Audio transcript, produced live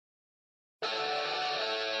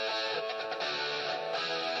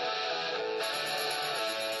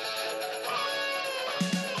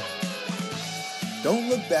Don't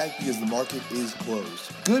look back because the market is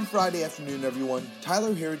closed. Good Friday afternoon, everyone.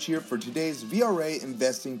 Tyler Harridge here for today's VRA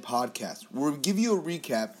Investing Podcast, where we give you a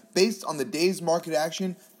recap based on the day's market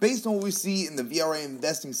action, based on what we see in the VRA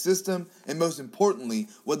investing system, and most importantly,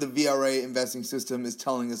 what the VRA investing system is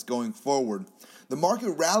telling us going forward. The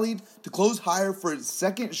market rallied to close higher for its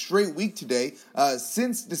second straight week today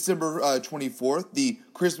since December 24th, the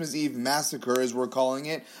Christmas Eve massacre, as we're calling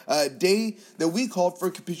it, a day that we called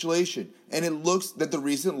for capitulation. And it looks that the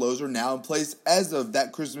recent lows are now in place as of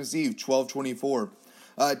that Christmas Eve, 12/24.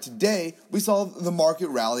 Today, we saw the market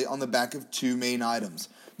rally on the back of two main items.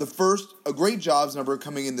 The first, a great jobs number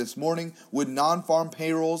coming in this morning with non-farm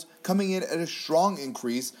payrolls coming in at a strong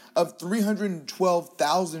increase of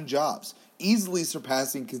 312,000 jobs, easily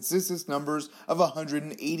surpassing consensus numbers of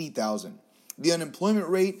 180,000. The unemployment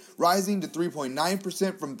rate rising to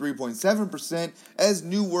 3.9% from 3.7% as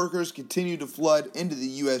new workers continue to flood into the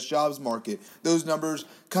U.S. jobs market. Those numbers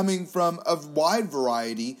coming from a wide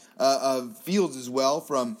variety of fields as well,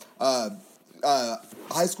 from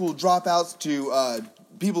high school dropouts to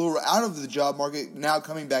people who are out of the job market now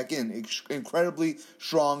coming back in. Incredibly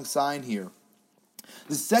strong sign here.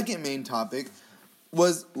 The second main topic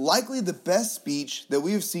was likely the best speech that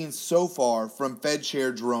we have seen so far from Fed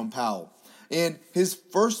Chair Jerome Powell. And his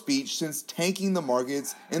first speech since tanking the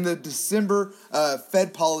markets in the December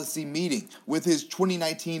Fed policy meeting, with his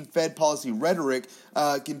 2019 Fed policy rhetoric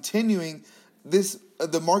continuing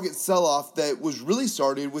the market sell-off that was really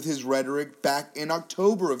started with his rhetoric back in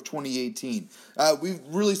October of 2018. We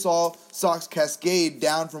really saw stocks cascade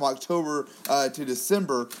down from October to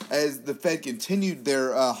December as the Fed continued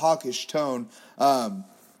their hawkish tone,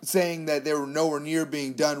 saying that they were nowhere near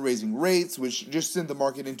being done raising rates, which just sent the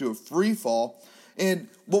market into a free fall. And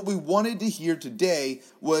what we wanted to hear today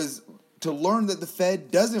was to learn that the Fed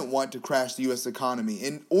doesn't want to crash the U.S.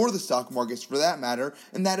 economy, or the stock markets for that matter,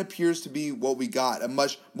 and that appears to be what we got, a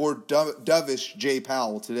much more dovish Jay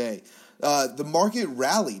Powell today. The market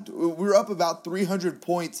rallied. We were up about 300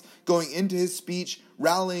 points going into his speech,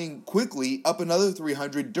 rallying quickly up another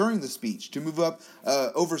 300 during the speech to move up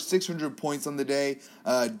over 600 points on the day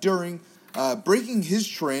during breaking his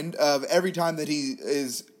trend of every time that he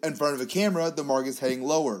is in front of a camera, the market's heading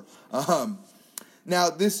lower.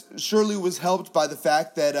 Now, this surely was helped by the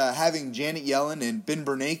fact that having Janet Yellen and Ben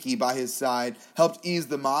Bernanke by his side helped ease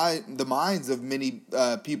the minds of many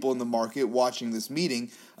people in the market watching this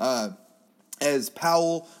meeting, as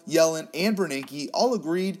Powell, Yellen, and Bernanke all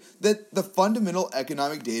agreed that the fundamental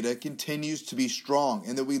economic data continues to be strong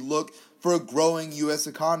and that we look for a growing U.S.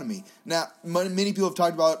 economy. Now, many people have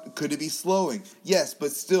talked about, could it be slowing? Yes,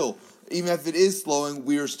 but still, even if it is slowing,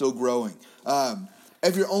 we are still growing.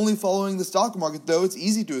 If you're only following the stock market, though, it's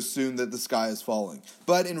easy to assume that the sky is falling.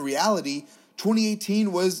 But in reality,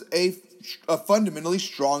 2018 was a fundamentally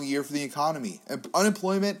strong year for the economy.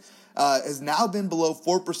 Unemployment has now been below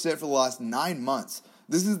 4% for the last 9 months.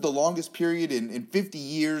 This is the longest period in 50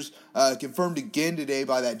 years, confirmed again today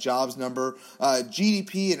by that jobs number.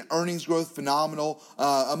 GDP and earnings growth phenomenal,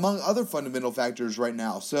 among other fundamental factors right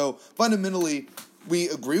now. So fundamentally, we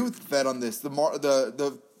agree with the Fed on this.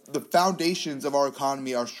 The foundations of our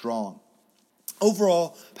economy are strong.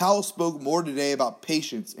 Overall, Powell spoke more today about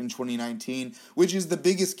patience in 2019, which is the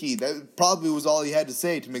biggest key. That probably was all he had to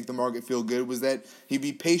say to make the market feel good, was that he'd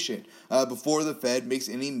be patient before the Fed makes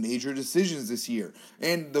any major decisions this year.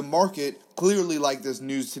 And the market clearly liked this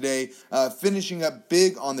news today, finishing up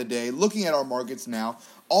big on the day. Looking at our markets now,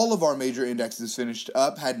 all of our major indexes finished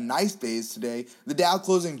up, had nice days today. The Dow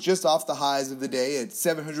closing just off the highs of the day at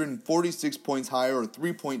 746 points higher, or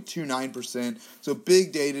 3.29%. So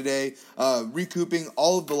big day today, recouping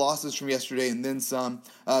all of the losses from yesterday and then some,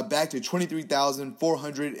 back to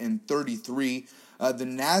 23,433. The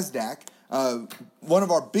NASDAQ, one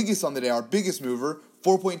of our biggest on the day, our biggest mover,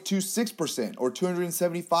 4.26%, or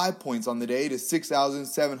 275 points on the day to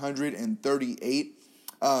 6,738.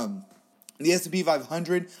 The S&P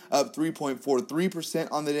 500 up 3.43%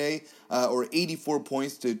 on the day, or 84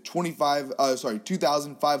 points to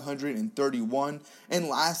 2,531. And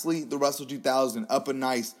lastly, the Russell 2000 up a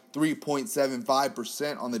nice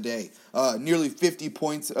 3.75% on the day. Nearly 50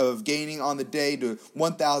 points of gaining on the day to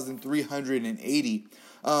 1,380.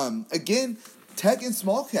 Again, tech and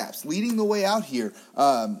small caps leading the way out here.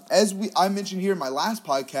 As I mentioned here in my last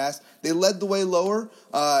podcast, they led the way lower,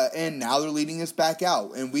 and now they're leading us back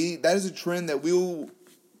out. And that is a trend that we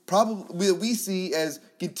see as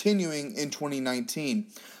continuing in 2019.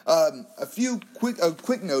 A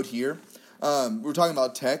quick note here. We're talking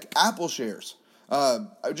about tech. Apple shares.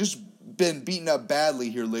 just been beaten up badly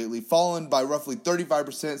here lately, fallen by roughly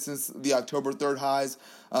 35% since the October 3rd highs,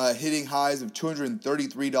 hitting highs of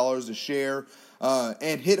 $233 a share,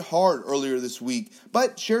 and hit hard earlier this week.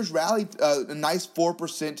 But shares rallied a nice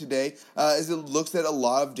 4% today, as it looks that a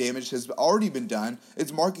lot of damage has already been done.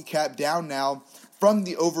 Its market cap down now from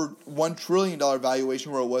the over $1 trillion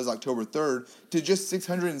valuation where it was October 3rd to just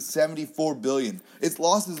 $674 billion. Its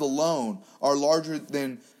losses alone are larger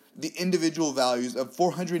than the individual values of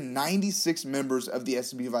 496 members of the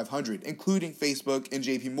S&P 500, including Facebook and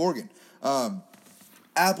JP Morgan.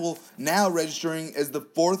 Apple now registering as the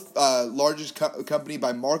fourth largest company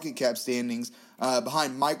by market cap standings,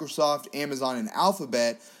 behind Microsoft, Amazon, and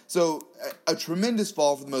Alphabet. So a tremendous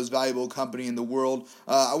fall for the most valuable company in the world.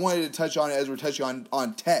 I wanted to touch on it as we're touching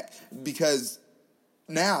on tech, because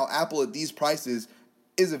now Apple at these prices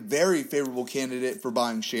is a very favorable candidate for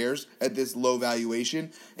buying shares at this low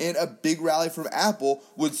valuation, and a big rally from Apple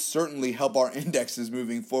would certainly help our indexes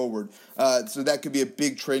moving forward. So that could be a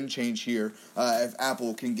big trend change here if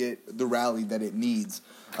Apple can get the rally that it needs.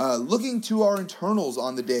 Looking to our internals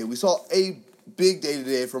on the day, we saw a big day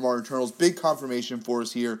today from our internals, big confirmation for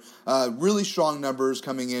us here. Really strong numbers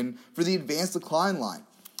coming in for the advanced decline line.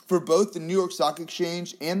 For both the New York Stock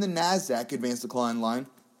Exchange and the NASDAQ advanced decline line,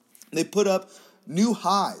 they put up new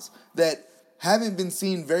highs that haven't been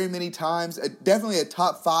seen very many times. Definitely a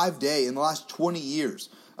top 5 day in the last 20 years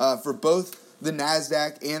for both the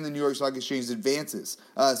NASDAQ and the New York Stock Exchange advances.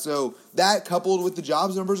 So that, coupled with the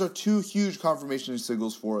jobs numbers, are two huge confirmation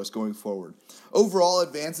signals for us going forward. Overall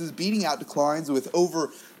advances beating out declines with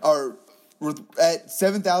at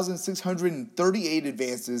 7,638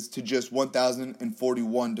 advances to just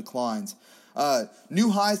 1,041 declines. New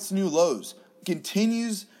highs to new lows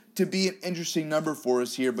continues to be an interesting number for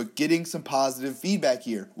us here, but getting some positive feedback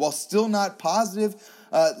here. While still not positive,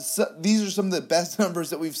 these are some of the best numbers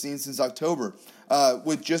that we've seen since October,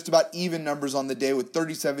 with just about even numbers on the day, with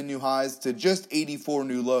 37 new highs to just 84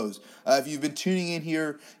 new lows. If you've been tuning in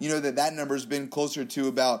here, you know that number's been closer to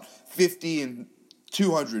about 50 and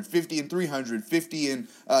 200, 50 and 300, 50 and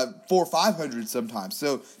 400, 500 sometimes.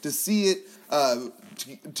 So to see it,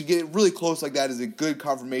 to get really close like that is a good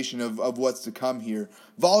confirmation of what's to come here.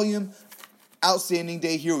 Volume, outstanding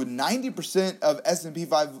day here with 90% of S&P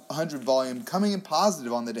 500 volume coming in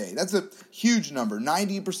positive on the day. That's a huge number.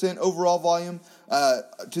 90% overall volume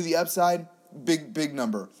to the upside, big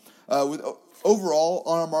number. With overall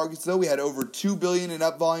on our markets though, we had over $2 billion in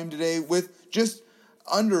up volume today, with just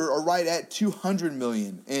under or right at $200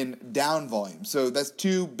 million in down volume. So that's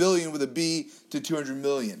 $2 billion with a B to $200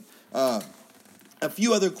 million. A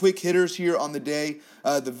few other quick hitters here on the day.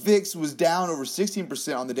 The VIX was down over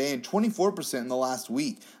 16% on the day and 24% in the last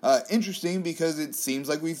week. Interesting, because it seems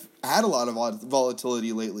like we've had a lot of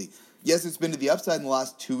volatility lately. Yes, it's been to the upside in the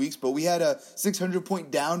last 2 weeks, but we had a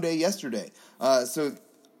 600-point down day yesterday. So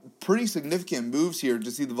pretty significant moves here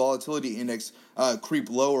to see the volatility index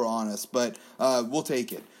creep lower on us, but we'll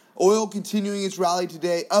take it. Oil continuing its rally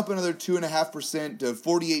today, up another 2.5% to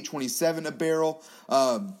 $48.27 a barrel.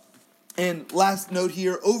 And last note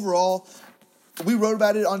here, overall, we wrote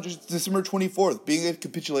about it on just December 24th, being a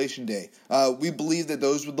capitulation day. We believe that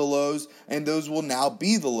those were the lows, and those will now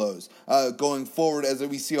be the lows going forward as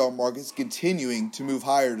we see our markets continuing to move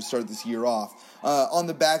higher to start this year off. On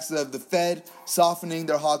the backs of the Fed softening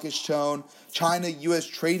their hawkish tone, China-U.S.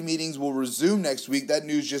 trade meetings will resume next week. That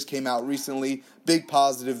news just came out recently. Big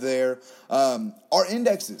positive there. Our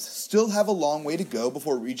indexes still have a long way to go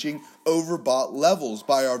before reaching overbought levels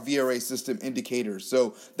by our VRA system indicators.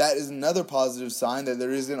 So that is another positive sign that there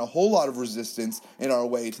isn't a whole lot of resistance in our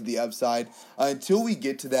way to the upside until we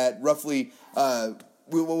get to that roughly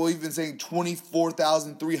we've been saying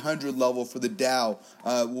 24,300 level for the Dow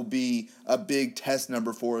will be a big test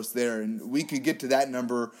number for us there. And we could get to that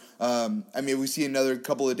number. If we see another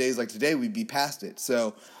couple of days like today, we'd be past it.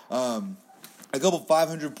 So a couple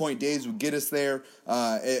 500-point days would get us there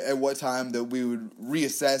at what time that we would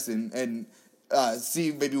reassess and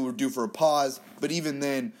see maybe we're due for a pause. But even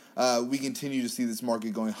then, we continue to see this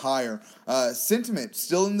market going higher. Sentiment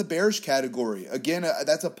still in the bearish category. Again,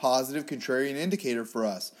 that's a positive contrarian indicator for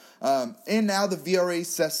us. And now the VRA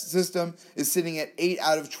system is sitting at 8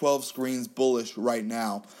 out of 12 screens bullish right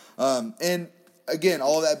now. And again,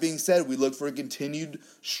 all of that being said, we look for a continued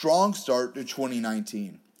strong start to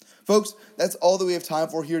 2019. Folks, that's all that we have time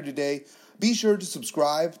for here today. Be sure to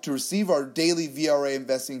subscribe to receive our daily VRA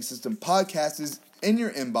Investing System podcasts in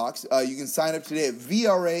your inbox. You can sign up today at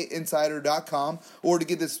VRAinsider.com, or to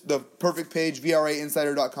get the perfect page,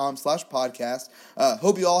 VRAinsider.com/podcast.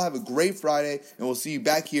 Hope you all have a great Friday, and we'll see you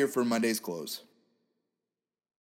back here for Monday's close.